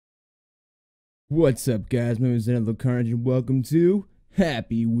What's up, guys? My name is Zenithal Karnage, and welcome to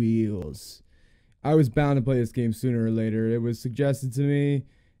Happy Wheels. I was bound to play this game sooner or later. It was suggested to me,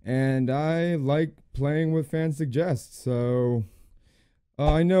 and I like playing what fans suggest, so...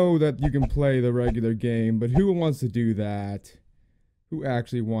 I know that you can play the regular game, but who wants to do that? Who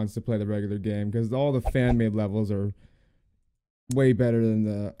actually wants to play the regular game? Because all the fan-made levels are way better than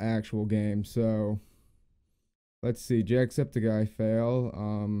the actual game, so... Let's see, Jacksepticeye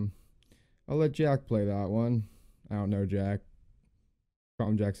fail. I'll let Jack play that one. I don't know Jack. Call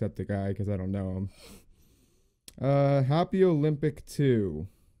him Jacksepticeye because I don't know him. Happy Olympic 2.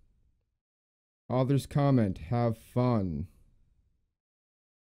 Author's comment, have fun.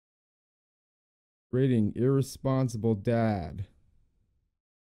 Rating, irresponsible dad.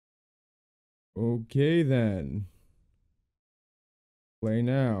 Okay then. Play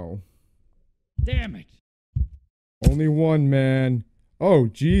now. Damn it. Only one, man. Oh,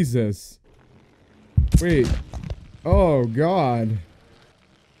 Jesus. Wait. Oh, God.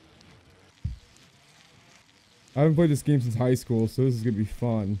 I haven't played this game since high school, so this is gonna be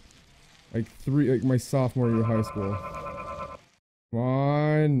fun. Like my sophomore year of high school. Come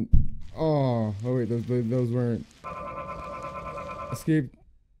on. Oh wait, those weren't. Escape,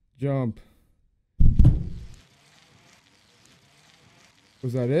 jump.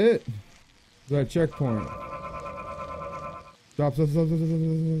 Was that it? Was that a checkpoint? Stop.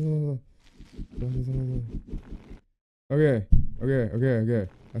 Okay.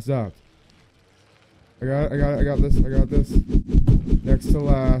 I stopped. I got this. Next to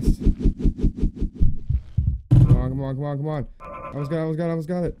last. Come on. I almost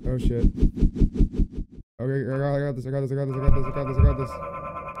got it. Oh shit. Okay, I got this. Okay,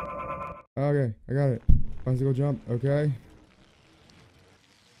 I got it. Bicycle jump, okay.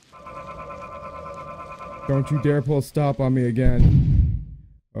 Don't you dare pull a stop on me again.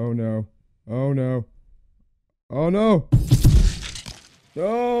 Oh no.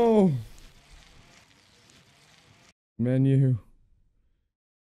 No! Menu.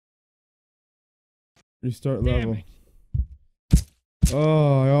 Restart level.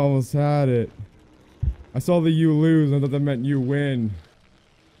 Oh, I almost had it. I saw the you lose. I thought that meant you win.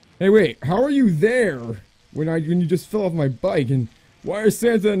 Hey, wait. How are you there when you just fell off my bike? And why are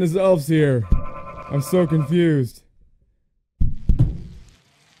Santa and his elves here? I'm so confused.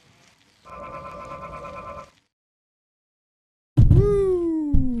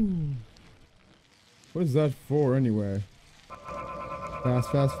 Woo! What is that for anyway? Fast.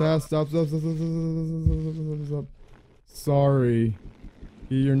 Stop. Sorry.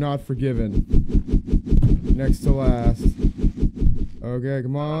 You're not forgiven. Next to last. Okay,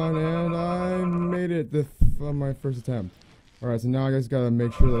 come on, and I made it on my first attempt. Alright, so now I just gotta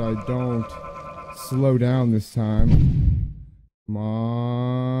make sure that I don't slow down this time. Come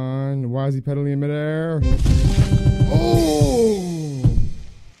on. Why is he pedaling in midair? Oh!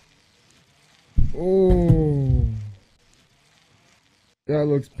 Oh! That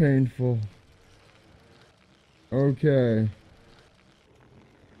looks painful. Okay.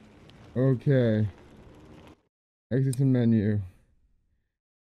 Exit the menu.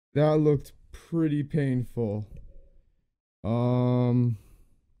 That looked pretty painful.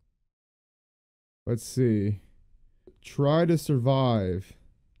 Let's see. Try to Survive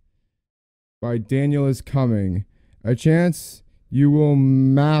by Daniel is Coming. A chance you will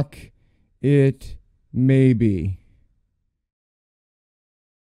mac it maybe.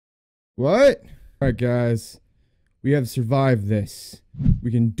 What? Alright, guys. We have survived this.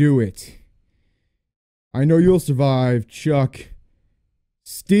 We can do it. I know you'll survive, Chuck.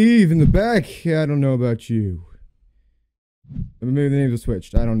 Steve in the back. Yeah, I don't know about you. Maybe the names are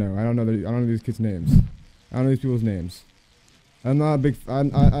switched. I don't know. I don't know these kids' names. I don't know these people's names. I'm not a big.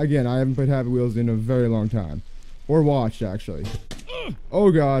 Again, I haven't played Happy Wheels in a very long time, or watched actually.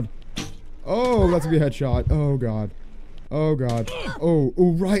 Oh God. Oh, that's gonna be a headshot. Oh God. Oh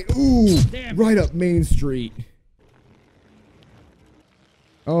right. Ooh, right up Main Street.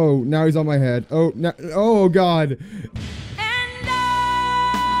 Oh, now he's on my head. Oh, now, oh God.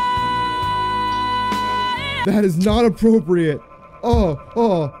 That is not appropriate. Oh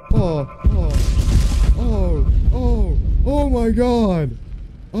my God.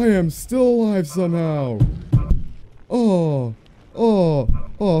 I am still alive somehow.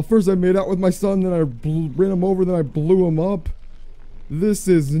 First I made out with my son, then I ran him over, then I blew him up. This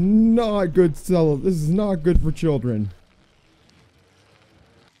is not good. This is not good for children.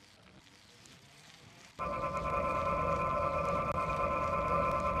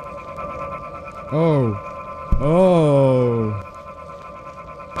 Oh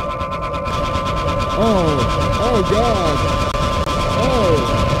God.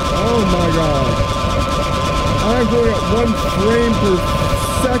 Oh my God. I'm going at 1 frame per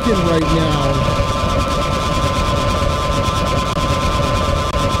second right now.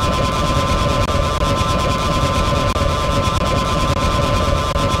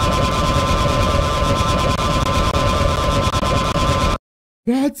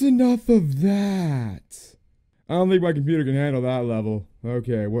 That's enough of that. I don't think my computer can handle that level.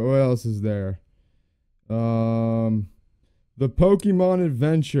 Okay, what else is there? The Pokemon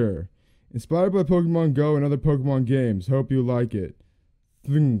Adventure. Inspired by Pokemon Go and other Pokemon games. Hope you like it.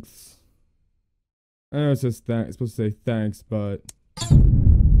 Thanks. I know it says it's supposed to say thanks, but I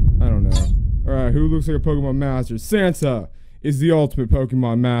don't know. Alright, who looks like a Pokemon Master? Santa is the ultimate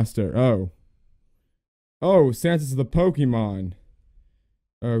Pokemon Master. Oh. Oh, Santa's the Pokemon.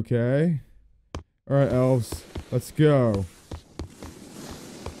 Okay. Alright, elves. Let's go.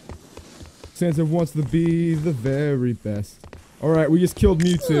 Santa wants to be the very best. Alright, we just killed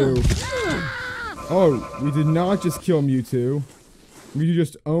Mewtwo. Oh, we did not just kill Mewtwo. Mewtwo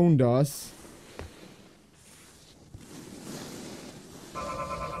just owned us.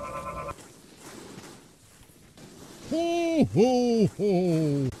 Ho, ho,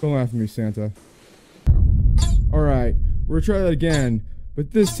 ho. Don't laugh at me, Santa. Alright, we're gonna try that again.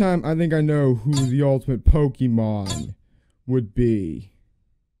 But this time, I think I know who the ultimate Pokemon would be.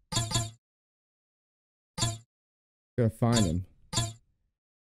 Gotta find him.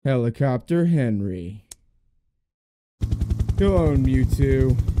 Helicopter Henry. He'll own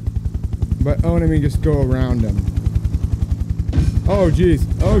Mewtwo. By own, I mean just go around him. Oh, jeez.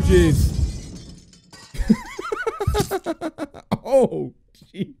 Oh, jeez. Oh,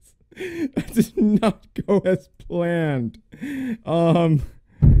 jeez. That did not go as planned.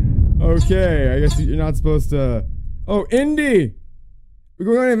 Okay, I guess you're not supposed to... Oh, Indy! We're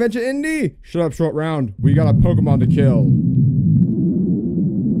going on an adventure, Indy? Shut up, short round. We got a Pokemon to kill.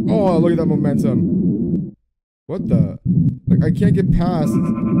 Oh, look at that momentum. What the? Like, I can't get past.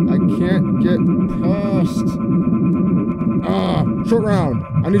 I can't get past. Ah, short round.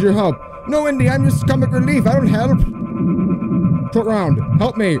 I need your help. No, Indy, I'm just comic relief. I don't help. Short round,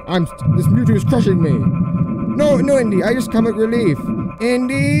 help me. This Mewtwo is crushing me. No, Indy, I just comic relief.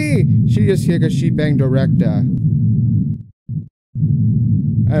 Indy! She just hit a she banged director.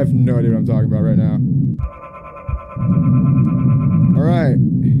 I have no idea what I'm talking about right now. Alright.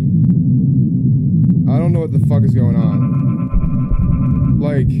 I don't know what the fuck is going on.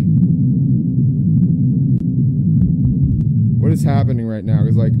 Like... What is happening right now?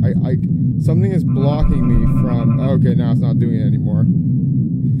 Because, like, something is blocking me from... Okay, now it's not doing it anymore.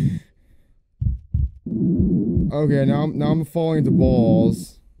 Okay, now I'm falling into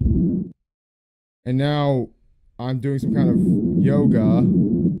balls. And now I'm doing some kind of yoga.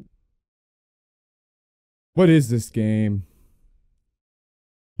 What is this game?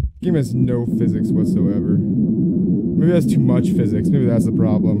 Game has no physics whatsoever. Maybe that's too much physics. Maybe that's the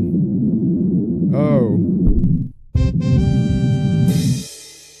problem. Oh.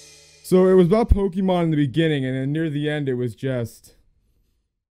 So it was about Pokemon in the beginning, and then near the end it was just...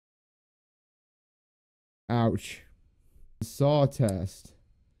 Ouch. Saw test.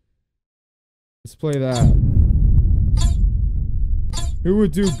 Let's play that. Who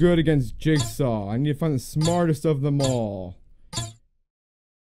would do good against Jigsaw? I need to find the smartest of them all.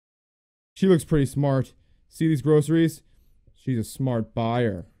 She looks pretty smart. See these groceries? She's a smart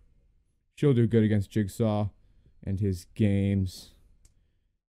buyer. She'll do good against Jigsaw and his games.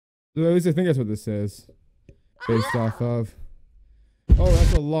 So at least I think that's what this is. Based off of. Oh,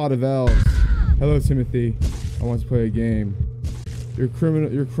 that's a lot of elves. Hello, Timothy. I want to play a game. Your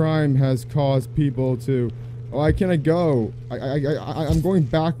crime has caused people to... Oh, why can't I go? I'm going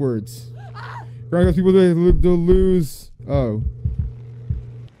backwards. Crime has people to lose... Oh.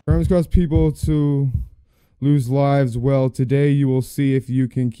 Crime has caused people to lose lives. Well, today you will see if you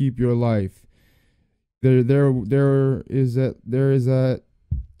can keep your life. There is a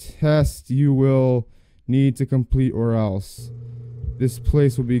test you will need to complete, or else this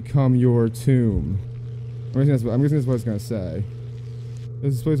place will become your tomb. I'm guessing that's what it's gonna say.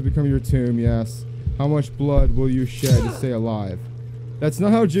 This place will become your tomb, yes. How much blood will you shed to stay alive? That's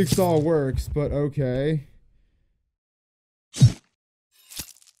not how Jigsaw works, but okay.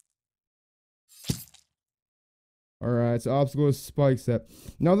 Alright, so obstacle is spike step.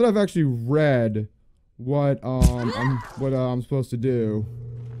 Now that I've actually read what I'm supposed to do.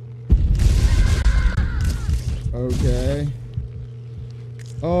 Okay.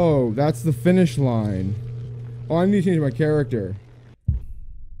 Oh, that's the finish line. Oh, I need to change my character.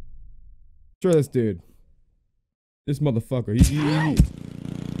 Try this dude. This motherfucker.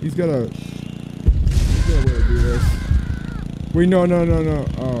 He's got a way to do this. Wait, no.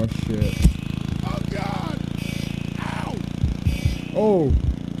 Oh, shit. Oh, God! Oh.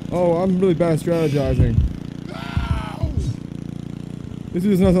 Oh, I'm really bad at strategizing. This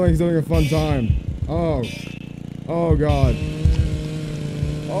does not sound like he's having a fun time. Oh. Oh, God.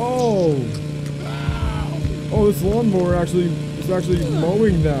 Oh. Oh, this lawnmower is actually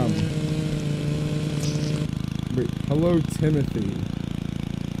mowing them. Wait, hello, Timothy.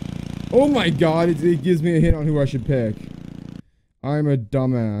 Oh my God, it gives me a hint on who I should pick. I'm a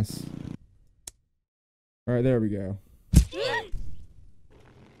dumbass. Alright, there we go.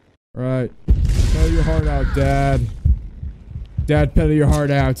 Alright. Pedal your heart out, Dad. Dad, pedal your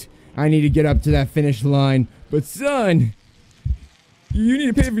heart out. I need to get up to that finish line. But son, you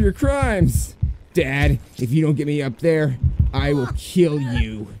need to pay for your crimes. Dad, if you don't get me up there, I will kill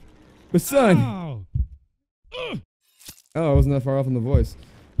you. But son. Oh, I wasn't that far off in the voice.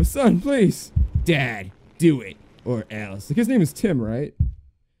 But son, please. Dad, do it. Or else. Like, his name is Tim, right?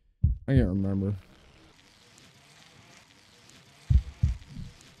 I can't remember.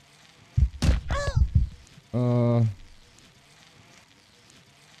 I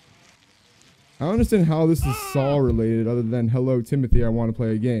don't understand how this is Saw related other than hello Timothy, I want to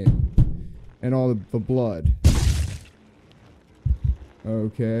play a game. And all the blood.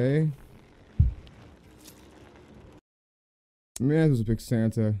 Okay. Man, this was a big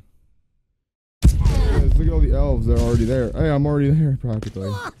Santa. Yes, look at all the elves that are already there. Hey, I'm already there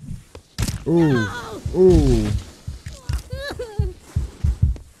practically. Ooh. Ooh.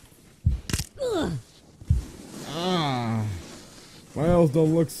 Ah. My elves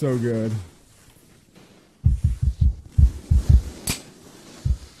don't look so good.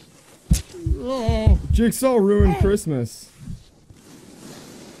 Jigsaw ruined Christmas.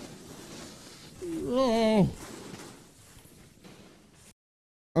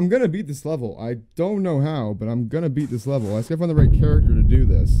 I'm gonna beat this level. I don't know how, but I'm gonna beat this level. I just gotta find the right character to do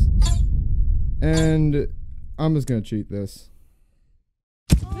this. And I'm just gonna cheat this.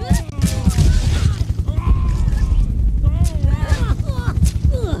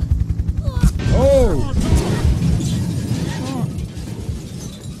 Oh!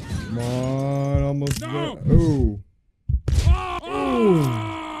 Come on, almost there. Ooh. Ooh.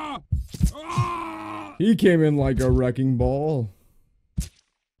 He came in like a wrecking ball.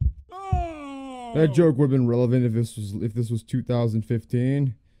 That joke would have been relevant if this was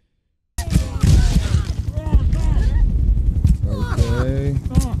 2015. Okay.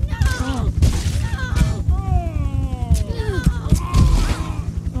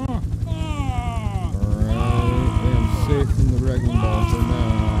 From the wrecking ball for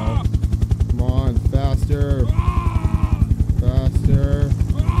now. Come on, faster. Faster.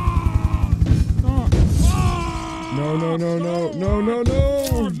 No, no, no, no, no, no,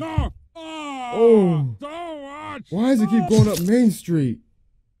 no. Oh. Why does it keep going up Main Street?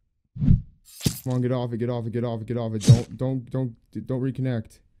 Come on, get off it, get off it, get off it, get off it. Don't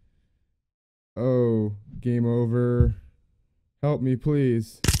reconnect. Oh, game over. Help me,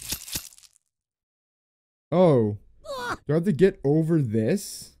 please. Oh. Do I have to get over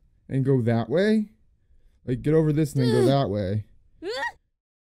this and go that way? Like, get over this and then go that way?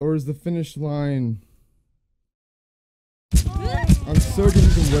 Or is the finish line... I'm so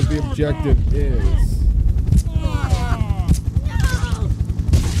confused on what the objective is.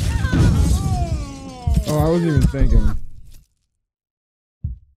 Oh, I wasn't even thinking.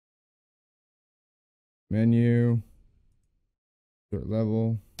 Menu. Start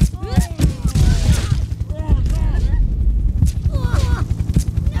level.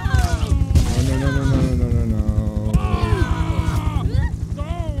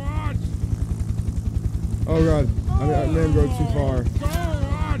 Oh god, I may have gone too far.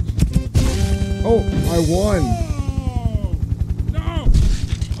 Oh, I won!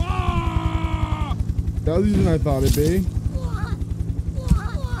 That was easier than I thought it'd be.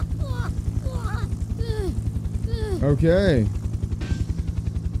 Okay.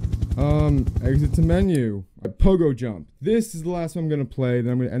 Exit to menu. Pogo jump. This is the last one I'm gonna play,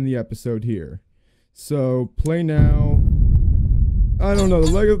 then I'm gonna end the episode here. So, play now. I don't know,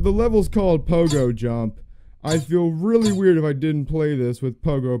 the level's called Pogo Jump. I'd feel really weird if I didn't play this with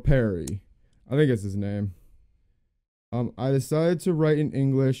Pogo Perry. I think that's his name. I decided to write in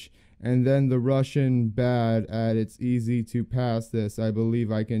English and then the Russian bad at it's easy to pass this. I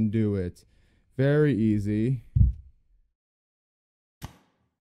believe I can do it. Very easy.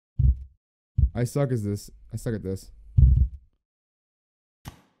 I suck at this.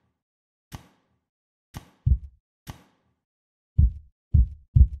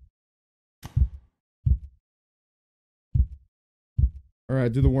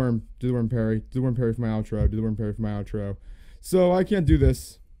 Alright, do the worm Perry. Do the worm Perry for my outro. So, I can't do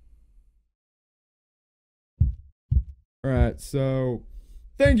this. Alright, so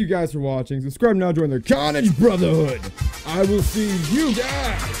thank you guys for watching. Subscribe now, join the Karnage Brotherhood. I will see you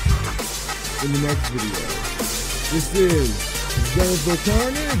guys in the next video. This is Zenithal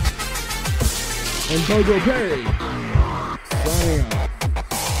Karnage and Pogo Perry signing off.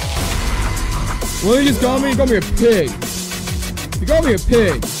 What did he just call me? He called me a pig. He called me a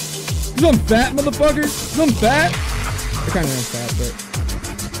pig. Cause I'm fat, motherfucker? Cause I'm fat? I kinda am fat, but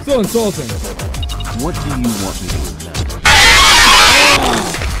still insulting. What do you want me to do now?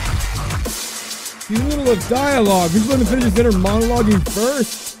 He's in the middle of dialogue. He's going to finish his inner monologuing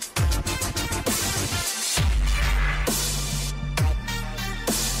first.